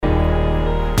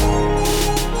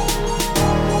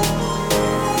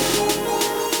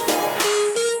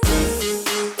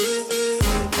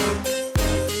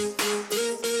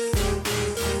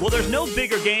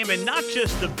bigger game in not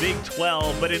just the Big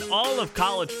 12, but in all of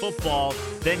college football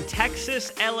than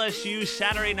Texas LSU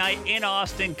Saturday night in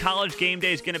Austin? College game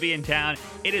day is going to be in town.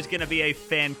 It is going to be a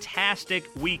fantastic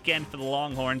weekend for the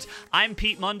Longhorns. I'm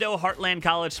Pete Mundo. Heartland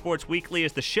College Sports Weekly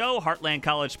is the show.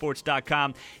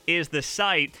 HeartlandCollegeSports.com is the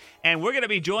site. And we're going to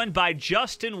be joined by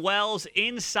Justin Wells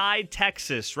inside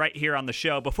Texas right here on the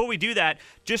show. Before we do that,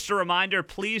 just a reminder,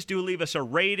 please do leave us a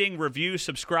rating, review,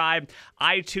 subscribe,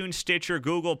 iTunes, Stitcher,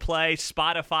 Google Play,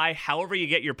 Spotify, however you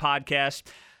get your podcast.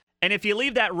 And if you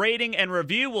leave that rating and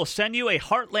review, we'll send you a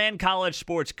Heartland College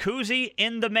Sports koozie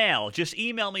in the mail. Just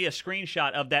email me a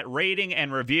screenshot of that rating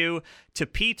and review to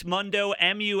Pete Mundo,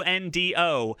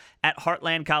 M-U-N-D-O, at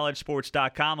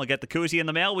HeartlandCollegeSports.com. I'll get the koozie in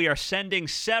the mail. We are sending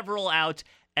several out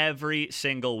every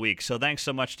single week. So thanks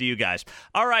so much to you guys.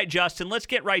 All right, Justin, let's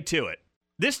get right to it.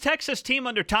 This Texas team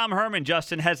under Tom Herman,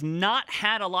 Justin, has not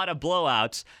had a lot of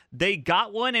blowouts. They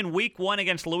got one in week 1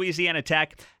 against Louisiana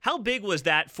Tech. How big was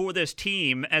that for this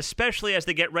team, especially as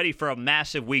they get ready for a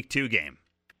massive week 2 game?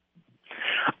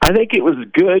 I think it was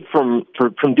good from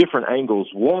different angles.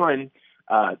 One,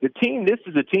 this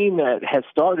is a team that has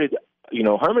started,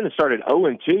 Herman has started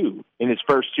 0-2 in his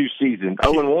first 2 seasons,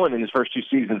 0-1 in his first 2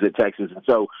 seasons at Texas. And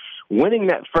so winning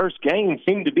that first game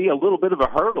seemed to be a little bit of a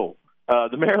hurdle.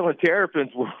 The Maryland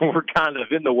Terrapins were kind of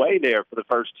in the way there for the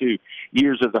first 2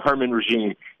 years of the Herman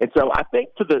regime. And so I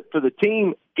think for the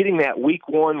team, getting that week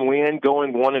 1 win,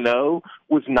 going 1-0,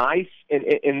 was nice.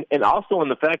 And also in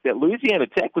the fact that Louisiana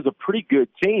Tech was a pretty good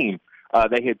team.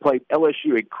 They had played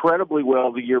LSU incredibly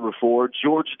well the year before,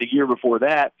 Georgia the year before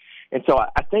that. And so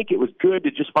I think it was good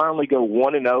to just finally go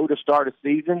 1-0 to start a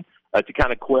season, to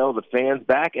kind of quell the fans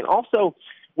back. And also,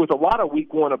 with a lot of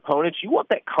week 1 opponents, you want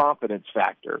that confidence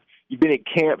factor. You've been at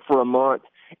camp for a month,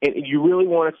 and you really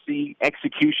want to see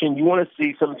execution. You want to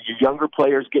see some of your younger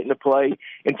players getting to play.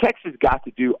 And Texas got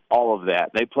to do all of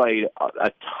that. They played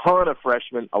a ton of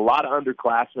freshmen, a lot of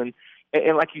underclassmen.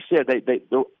 And like you said,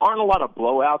 there aren't a lot of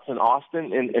blowouts in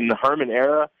Austin in the Herman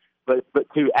era, but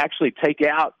to actually take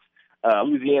out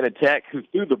Louisiana Tech, who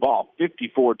threw the ball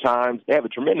 54 times. They have a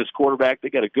tremendous quarterback.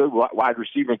 They got a good wide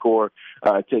receiving core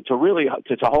to really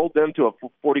hold them to a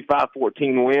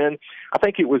 45-14 win. I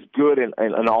think it was good in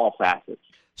all facets.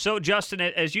 So, Justin,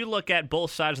 as you look at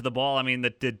both sides of the ball, I mean,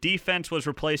 the defense was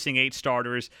replacing 8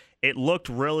 starters. It looked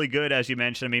really good, as you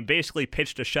mentioned. I mean, basically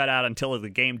pitched a shutout until the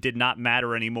game did not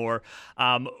matter anymore.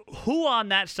 Who on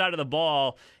that side of the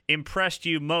ball impressed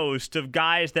you most of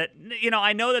guys that,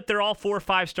 I know that they're all 4 or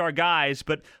 5-star guys,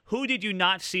 but who did you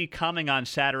not see coming on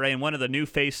Saturday and one of the new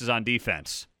faces on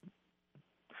defense?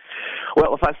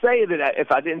 Well, if I say that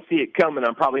if I didn't see it coming,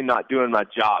 I'm probably not doing my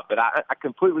job. But I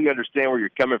completely understand where you're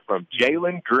coming from.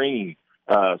 Jalen Green,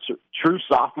 true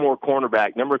sophomore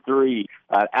cornerback, number 3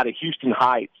 out of Houston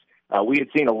Heights. We had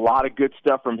seen a lot of good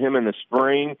stuff from him in the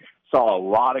spring. Saw a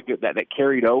lot of good that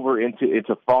carried over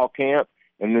into fall camp.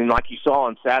 And then, like you saw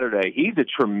on Saturday, he's a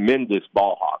tremendous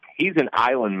ball hawk. He's an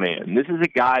island man. This is a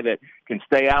guy that can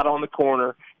stay out on the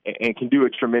corner and can do a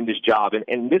tremendous job.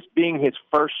 And this being his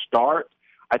first start,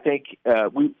 I think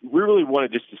we really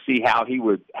wanted just to see how he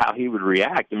would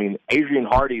react. I mean, Adrian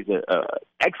Hardy's an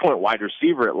excellent wide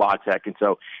receiver at La Tech, and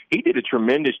so he did a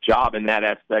tremendous job in that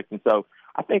aspect. And so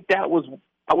I think that was,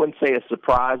 I wouldn't say a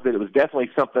surprise, but it was definitely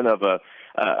something of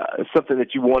something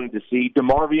that you wanted to see.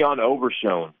 DeMarvion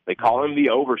Overshone, they call him the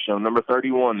Overshone, number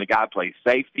 31. The guy plays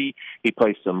safety. He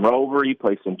plays some rover. He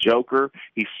plays some joker.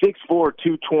 He's 6'4",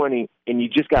 220, and you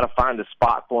just got to find a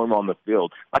spot for him on the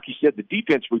field. Like you said, the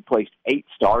defense replaced 8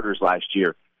 starters last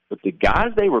year, but the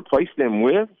guys they replaced them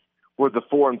with were the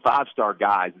 4- and 5-star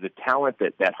guys, the talent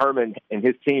that Herman and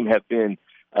his team have been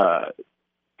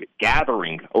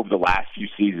gathering over the last few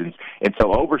seasons. And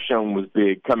so Overshone was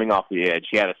big coming off the edge.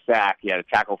 He had a sack. He had a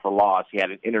tackle for loss. He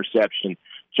had an interception.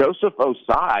 Joseph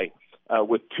Osai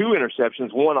with 2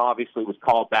 interceptions. One obviously was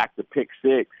called back to pick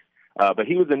 6, but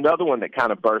he was another one that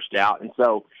kind of burst out. And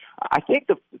so I think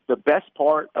the best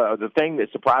part, the thing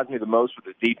that surprised me the most with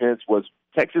the defense was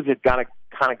Texas had kind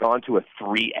of gone to a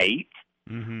 3-8,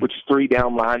 which is 3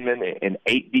 down linemen and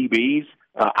 8 DBs.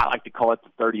 I like to call it the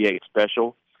 38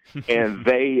 special. And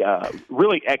they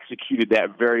really executed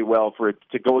that very well for it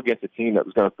to go against a team that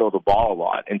was going to throw the ball a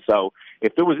lot. And so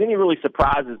if there was any really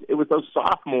surprises, it was those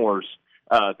sophomores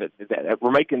that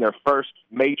were making their first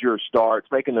major starts,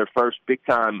 making their first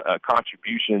big-time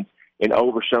contributions in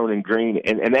Overshone and Green.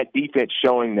 And that defense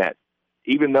showing that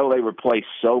even though they replaced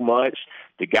so much,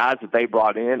 the guys that they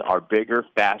brought in are bigger,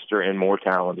 faster, and more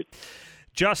talented.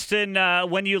 Justin,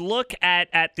 when you look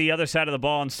at the other side of the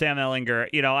ball and Sam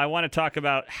Ehlinger, I want to talk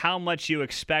about how much you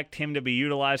expect him to be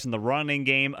utilized in the running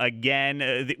game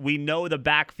again. We know the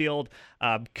backfield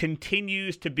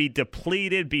continues to be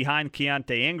depleted behind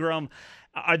Keontae Ingram.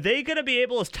 Are they going to be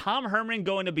able, is Tom Herman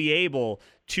going to be able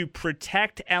to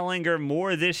protect Ehlinger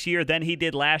more this year than he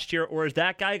did last year, or is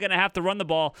that guy going to have to run the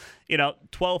ball,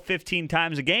 12, 15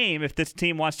 times a game if this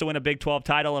team wants to win a Big 12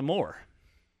 title and more?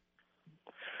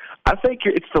 I think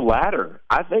it's the latter.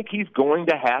 I think he's going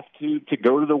to have to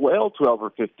go to the well 12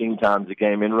 or 15 times a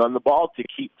game and run the ball to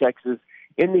keep Texas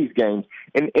in these games.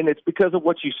 And it's because of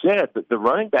what you said, that the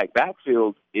running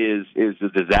backfield is a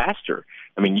disaster.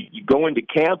 I mean, you go into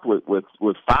camp with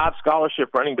 5 scholarship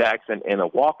running backs and a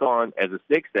walk-on as a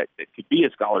 6 that could be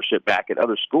a scholarship back at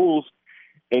other schools,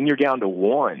 and you're down to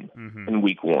 1 in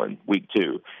week 1, week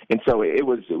 2. And so it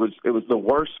was the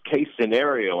worst case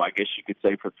scenario, I guess you could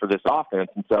say, for this offense.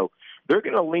 And so they're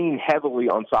going to lean heavily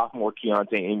on sophomore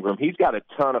Keontae Ingram. He's got a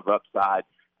ton of upside.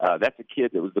 That's a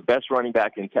kid that was the best running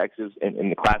back in Texas in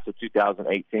the class of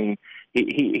 2018.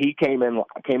 He came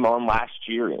on last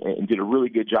year and did a really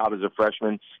good job as a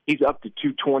freshman. He's up to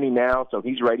 220 now, so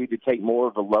he's ready to take more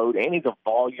of a load, and he's a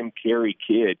volume carry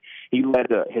kid. He led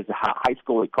his high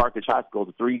school at Carthage High School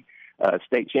to 3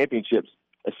 state championships,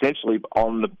 essentially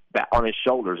on his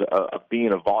shoulders of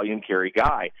being a volume carry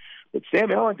guy. But Sam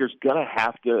Ehlinger's going to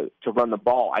have to run the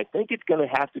ball. I think it's going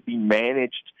to have to be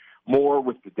managed more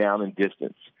with the down and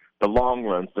distance, the long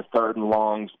runs, the 3rd and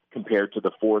longs compared to the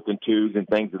 4th and 2s and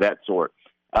things of that sort.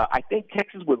 I think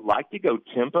Texas would like to go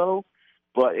tempo,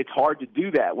 but it's hard to do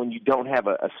that when you don't have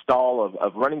a stall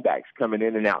of running backs coming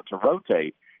in and out to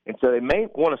rotate. And so they may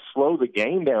want to slow the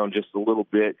game down just a little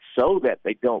bit so that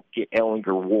they don't get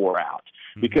Ehlinger wore out.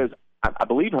 Because I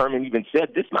believe Herman even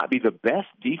said this might be the best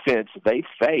defense they've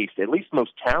faced, at least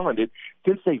most talented,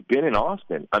 since they've been in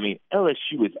Austin. I mean,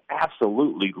 LSU is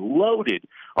absolutely loaded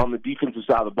on the defensive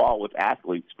side of the ball with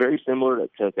athletes, very similar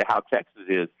to how Texas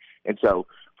is. And so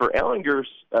for Ehlinger's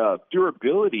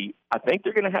durability, I think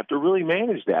they're going to have to really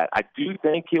manage that. I do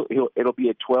think it'll be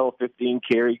a 12, 15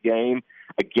 carry game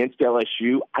against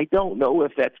LSU. I don't know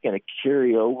if that's going to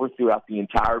carry over throughout the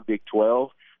entire Big 12,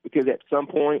 because at some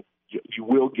point, you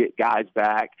will get guys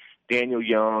back, Daniel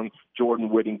Young, Jordan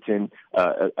Whittington,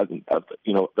 of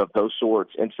those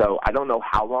sorts. And so I don't know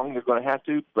how long they're going to have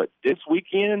to, but this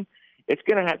weekend it's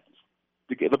going to have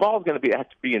the ball is going to have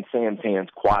to be in Sam's hands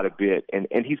quite a bit.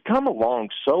 And he's come along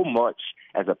so much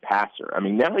as a passer. I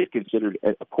mean, now he's considered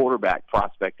a quarterback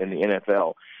prospect in the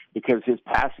NFL because his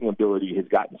passing ability has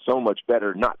gotten so much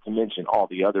better, not to mention all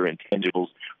the other intangibles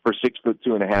for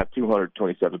 6'2.5",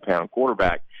 227-pound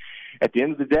quarterback. At the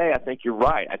end of the day, I think you're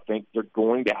right. I think they're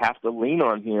going to have to lean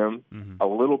on him a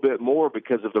little bit more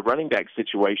because of the running back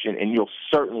situation, and you'll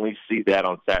certainly see that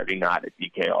on Saturday night at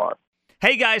DKR.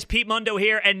 Hey, guys, Pete Mundo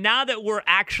here, and now that we're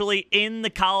actually in the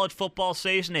college football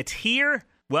season, it's here.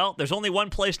 Well, there's only one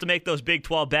place to make those Big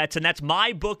 12 bets, and that's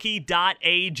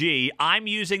mybookie.ag. I'm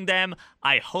using them.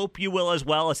 I hope you will as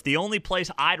well. It's the only place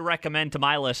I'd recommend to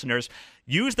my listeners.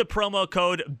 Use the promo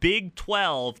code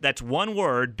BIG12, that's one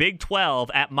word, BIG12,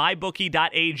 at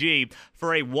mybookie.ag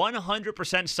for a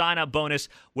 100% sign-up bonus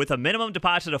with a minimum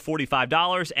deposit of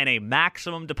 $45 and a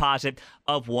maximum deposit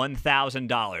of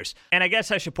 $1,000. And I guess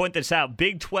I should point this out.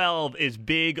 Big 12 is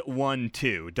Big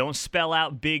 1-2. Don't spell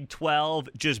out Big 12,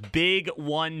 just Big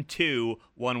 1-2,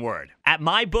 one word. At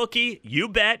MyBookie, you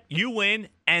bet, you win,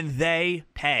 and they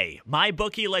pay.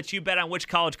 MyBookie lets you bet on which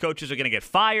college coaches are going to get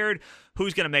fired,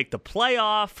 who's going to make the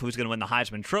playoff, who's going to win the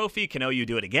Heisman Trophy. Can OU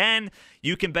do it again?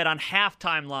 You can bet on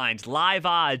halftime lines, live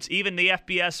odds, even the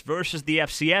FBS versus the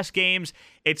FCS games.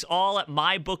 It's all at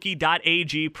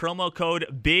mybookie.ag, promo code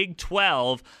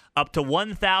BIG12, up to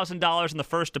 $1,000 in the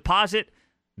first deposit.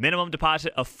 Minimum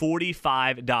deposit of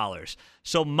 $45.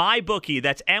 So MyBookie,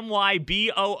 that's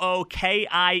MYBOOKIE,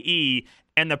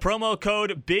 and the promo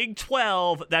code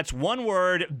BIG12, that's one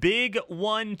word,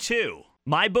 BIG12.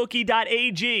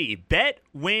 MyBookie.ag. Bet,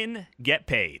 win, get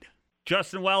paid.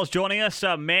 Justin Wells joining us,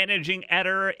 managing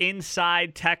editor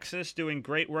inside Texas, doing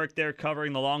great work there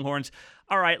covering the Longhorns.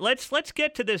 All right, let's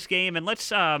get to this game, and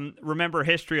let's remember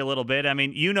history a little bit. I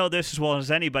mean, you know this as well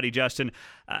as anybody, Justin.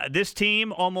 This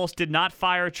team almost did not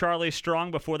fire Charlie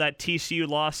Strong before that TCU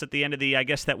loss at the end of the, I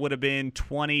guess that would have been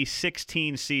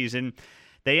 2016 season.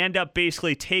 They end up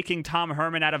basically taking Tom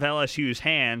Herman out of LSU's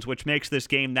hands, which makes this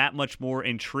game that much more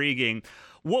intriguing.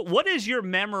 What is your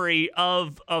memory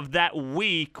of that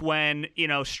week when,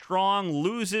 Strong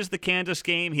loses the Kansas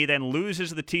game, he then loses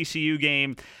the TCU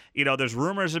game? There's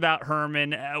rumors about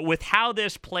Herman. With how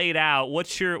this played out,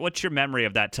 what's your memory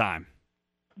of that time?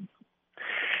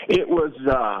 It was,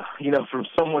 from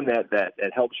someone that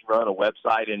helps run a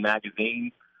website and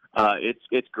magazine.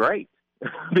 It's great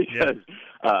because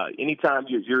anytime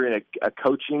you're in a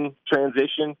coaching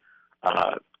transition,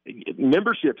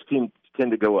 memberships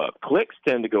tend to go up, clicks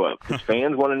tend to go up because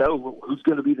fans want to know who's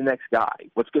going to be the next guy,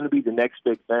 what's going to be the next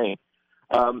big thing.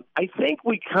 I think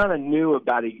we kind of knew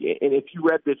about it, and if you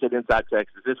read this at Inside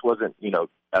Texas, this wasn't,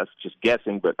 us just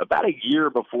guessing, but about a year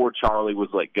before Charlie was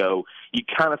let go, you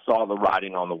kind of saw the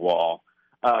writing on the wall.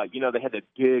 They had that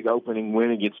big opening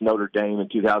win against Notre Dame in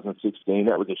 2016.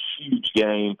 That was a huge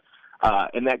game,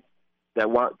 and that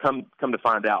come to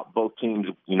find out, both teams,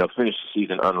 finished the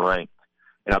season unranked,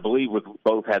 and I believe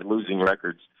both had losing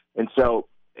records, and so.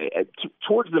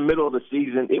 Towards the middle of the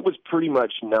season, it was pretty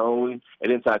much known at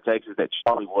Inside Texas that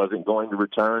Charlie wasn't going to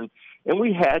return, and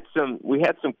we had some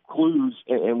clues,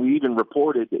 and we even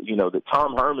reported that that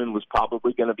Tom Herman was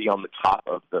probably going to be on the top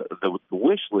of the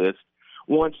wish list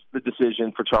once the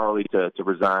decision for Charlie to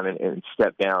resign and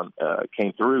step down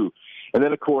came through. And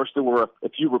then, of course, there were a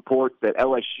few reports that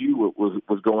LSU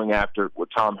was going after with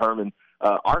Tom Herman.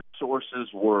 Our sources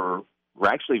were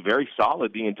actually very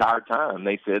solid the entire time.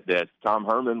 They said that Tom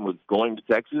Herman was going to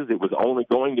Texas. It was only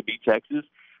going to be Texas.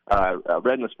 I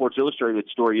read in the Sports Illustrated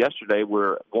story yesterday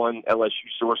where one LSU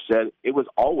source said it was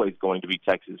always going to be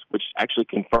Texas, which actually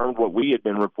confirmed what we had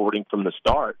been reporting from the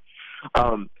start.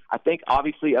 I think,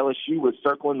 obviously, LSU was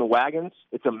circling the wagons.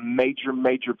 It's a major,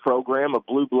 major program of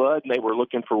blue blood, and they were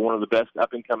looking for one of the best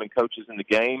up-and-coming coaches in the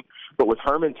game. But with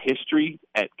Herman's history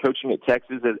at coaching at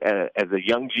Texas as a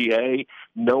young GA,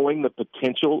 knowing the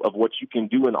potential of what you can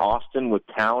do in Austin with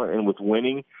talent and with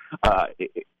winning,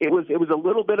 it was a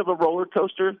little bit of a roller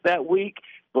coaster that week.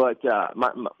 But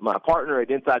my partner at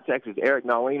Inside Texas, Eric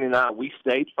Nahlin, and I, we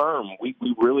stayed firm. We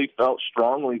really felt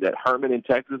strongly that Herman in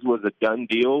Texas was a done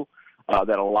deal.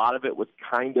 That a lot of it was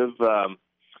kind of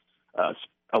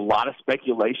a lot of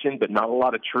speculation, but not a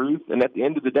lot of truth. And at the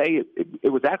end of the day, it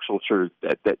was actual truth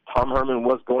that Tom Herman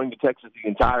was going to Texas the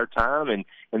entire time,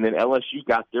 and then LSU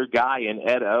got their guy in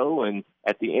Ed O. And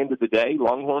at the end of the day,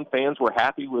 Longhorn fans were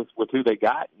happy with who they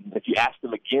got. And if you asked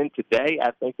them again today,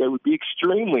 I think they would be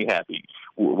extremely happy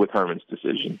with Herman's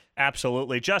decision.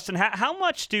 Absolutely. Justin, how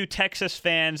much do Texas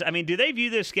fans, do they view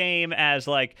this game as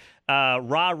like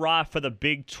rah-rah for the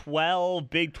Big 12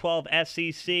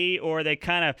 SEC, or are they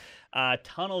kind of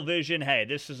tunnel vision, hey,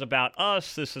 this is about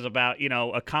us, this is about,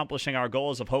 accomplishing our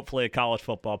goals of hopefully a college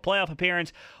football playoff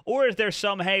appearance, or is there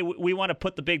some, hey, we want to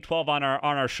put the Big 12 on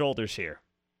our shoulders here?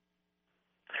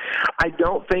 I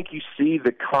don't think you see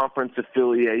the conference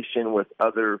affiliation with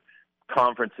other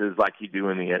conferences like you do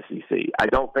in the SEC. I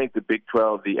don't think the Big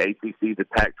 12, the ACC, the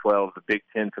Pac-12, the Big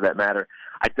 10 for that matter,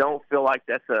 I don't feel like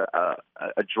that's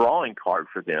a drawing card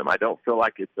for them. I don't feel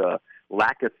like it's a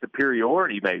lack of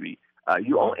superiority maybe.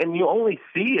 You only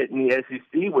see it in the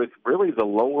SEC with really the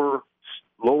lower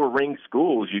ring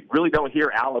schools. You really don't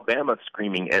hear Alabama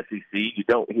screaming SEC. You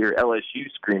don't hear LSU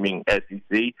screaming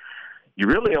SEC. You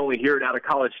really only hear it out of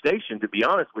College Station, to be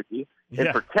honest with you. And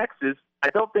for Texas, I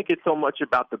don't think it's so much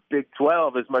about the Big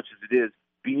 12 as much as it is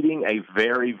beating a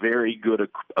very, very good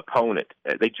opponent.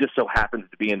 They just so happens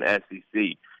to be in the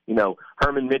SEC.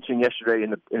 Herman mentioned yesterday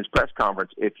in his press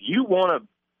conference, if you want to,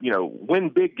 win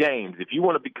big games, if you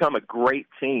want to become a great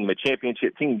team, a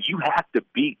championship team, you have to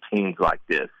beat teams like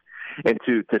this. And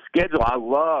to schedule, I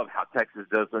love how Texas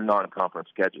does their non-conference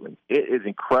scheduling. It is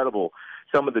incredible.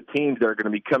 Some of the teams that are going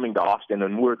to be coming to Austin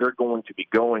and where they're going to be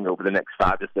going over the next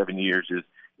 5 to 7 years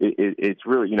it's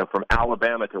really, from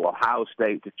Alabama to Ohio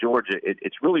State to Georgia,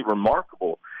 it's really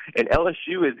remarkable. And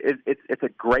LSU it's a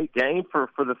great game for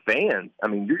the fans.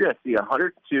 You're going to see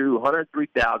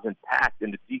 103,000 packed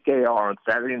into DKR on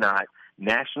Saturday night,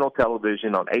 national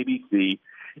television on ABC.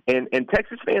 And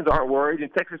Texas fans aren't worried,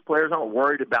 and Texas players aren't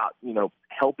worried about,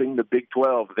 helping the Big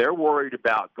 12. They're worried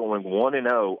about going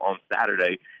 1-0 on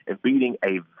Saturday and beating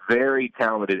a very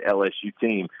talented LSU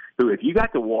team who, if you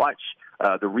got to watch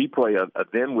the replay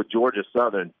of them with Georgia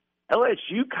Southern,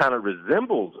 LSU kind of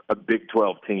resembles a Big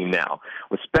 12 team now,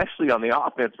 especially on the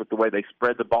offense with the way they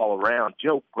spread the ball around.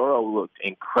 Joe Burrow looked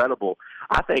incredible.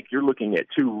 I think you're looking at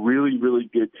two really, really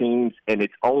good teams, and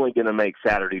it's only going to make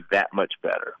Saturday that much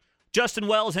better. Justin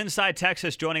Wells, Inside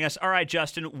Texas, joining us. All right,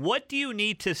 Justin, what do you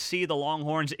need to see the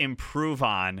Longhorns improve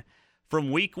on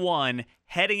from Week 1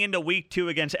 heading into Week 2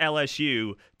 against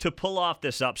LSU to pull off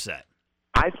this upset?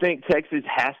 I think Texas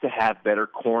has to have better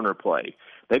corner play.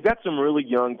 They've got some really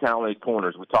young, talented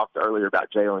corners. We talked earlier about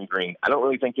Jalen Green. I don't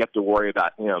really think you have to worry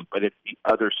about him, but it's the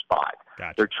other spot.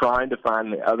 Gotcha. They're trying to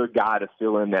find the other guy to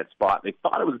fill in that spot. They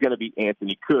thought it was going to be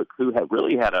Anthony Cook, who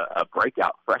had a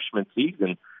breakout freshman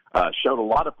season. Showed a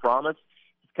lot of promise.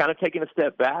 kind of taken a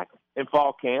step back in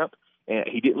fall camp, and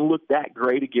he didn't look that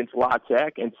great against La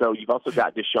Tech. And so you've also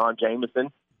got Deshaun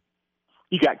Jameson.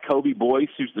 You got Kobe Boyce,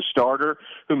 who's the starter,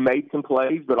 who made some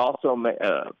plays, but also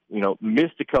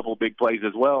missed a couple of big plays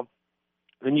as well.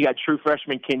 Then you got true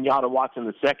freshman Kenyatta Watson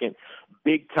II,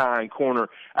 big-time corner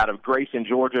out of Grayson,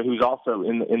 Georgia, who's also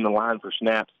in the line for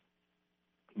snaps.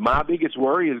 My biggest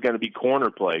worry is going to be corner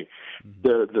play.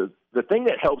 The thing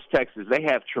that helps Texas, they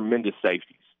have tremendous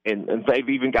safeties, and they've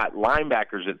even got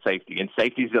linebackers at safety and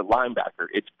safeties at linebacker.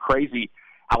 It's crazy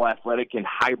how athletic and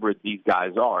hybrid these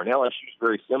guys are, and LSU is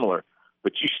very similar.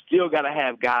 But you still got to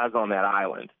have guys on that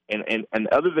island. And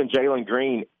other than Jalen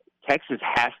Green, Texas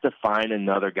has to find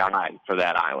another guy for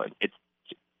that island. It's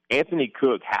Anthony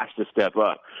Cook has to step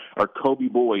up, or Kobe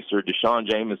Boyce, or Deshaun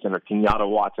Jameson, or Kenyatta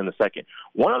Watson II.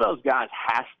 One of those guys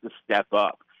has to step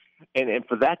up. And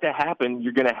for that to happen,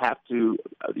 you're going to have to,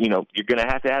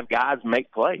 have guys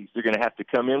make plays. They're going to have to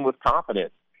come in with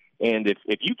confidence. And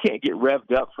if you can't get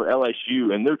revved up for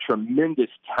LSU and their tremendous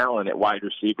talent at wide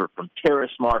receiver, from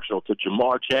Terrace Marshall to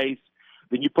Jamar Chase,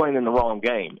 then you're playing in the wrong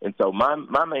game. And so my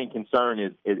main concern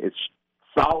is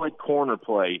solid corner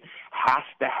play has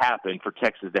to happen for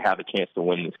Texas to have a chance to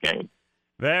win this game.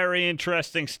 Very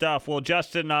interesting stuff. Well,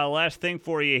 Justin, last thing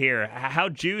for you here. How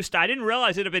juiced? I didn't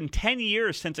realize it had been 10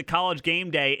 years since a College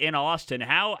game day in Austin.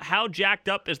 How jacked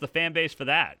up is the fan base for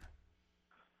that?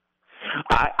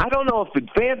 I don't know if the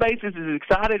fan base is as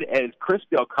excited as Chris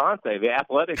Del Conte, the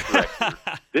athletics director.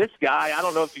 This guy, I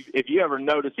don't know if you ever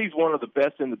noticed, he's one of the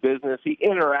best in the business. He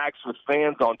interacts with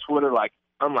fans on Twitter like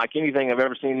unlike anything I've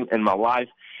ever seen in my life.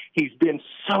 He's been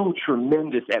so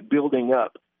tremendous at building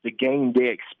up the game day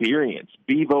experience,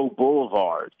 Bevo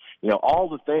Boulevard, all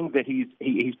the things that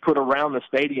he's put around the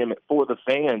stadium for the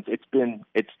fans. It's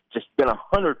just been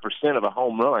 100% of a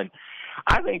home run.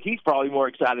 I think he's probably more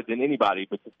excited than anybody.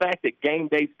 But the fact that game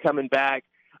day's coming back,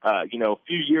 a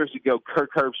few years ago,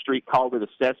 Kirk Herbstreit called it a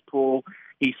cesspool.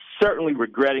 He's certainly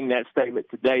regretting that statement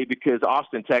today because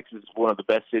Austin, Texas is one of the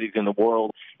best cities in the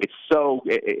world. It's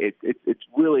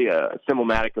really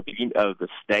emblematic of the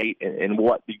state and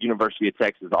what the University of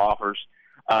Texas offers.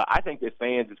 I think the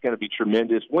fans is going to be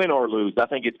tremendous, win or lose. I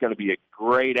think it's going to be a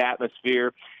great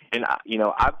atmosphere. And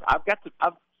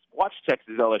I've watched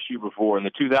Texas LSU before in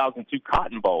the 2002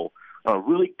 Cotton Bowl, a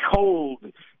really cold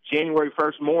January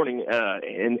 1st morning,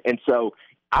 and so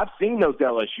I've seen those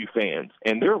LSU fans,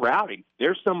 and they're rowdy.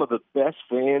 They're some of the best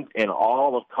fans in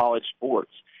all of college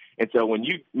sports. And so when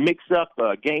you mix up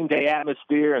a game day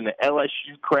atmosphere and the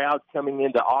LSU crowd coming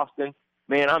into Austin,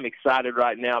 man, I'm excited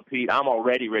right now, Pete. I'm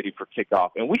already ready for kickoff,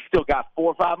 and we still got 4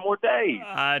 or 5 more days.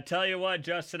 I tell you what,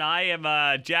 Justin, I am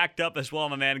jacked up as well,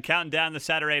 my man. Counting down the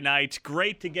Saturday nights.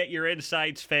 Great to get your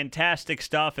insights. Fantastic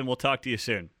stuff, and we'll talk to you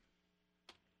soon.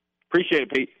 Appreciate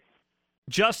it, Pete.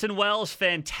 Justin Wells,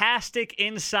 fantastic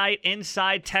insight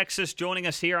inside Texas, joining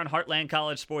us here on Heartland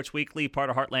College Sports Weekly, part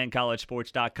of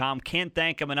HeartlandCollegeSports.com. Can't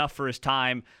thank him enough for his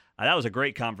time. That was a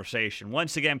great conversation.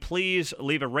 Once again, please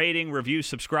leave a rating, review,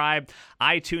 subscribe,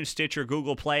 iTunes, Stitcher,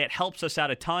 Google Play. It helps us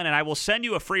out a ton, and I will send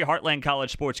you a free Heartland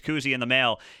College Sports koozie in the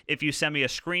mail if you send me a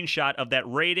screenshot of that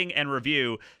rating and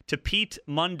review to Pete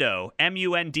Mundo,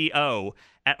 M-U-N-D-O,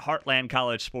 at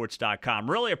HeartlandCollegeSports.com.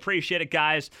 Really appreciate it,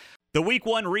 guys. The Week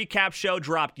 1 recap show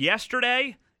dropped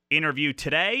yesterday, interview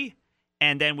today,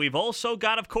 and then we've also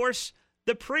got, of course,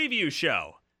 the preview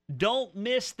show. Don't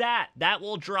miss that. That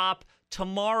will drop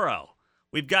tomorrow.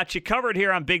 We've got you covered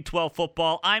here on Big 12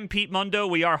 football. I'm Pete Mundo.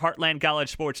 We are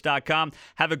HeartlandCollegeSports.com.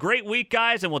 Have a great week,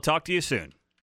 guys, and we'll talk to you soon.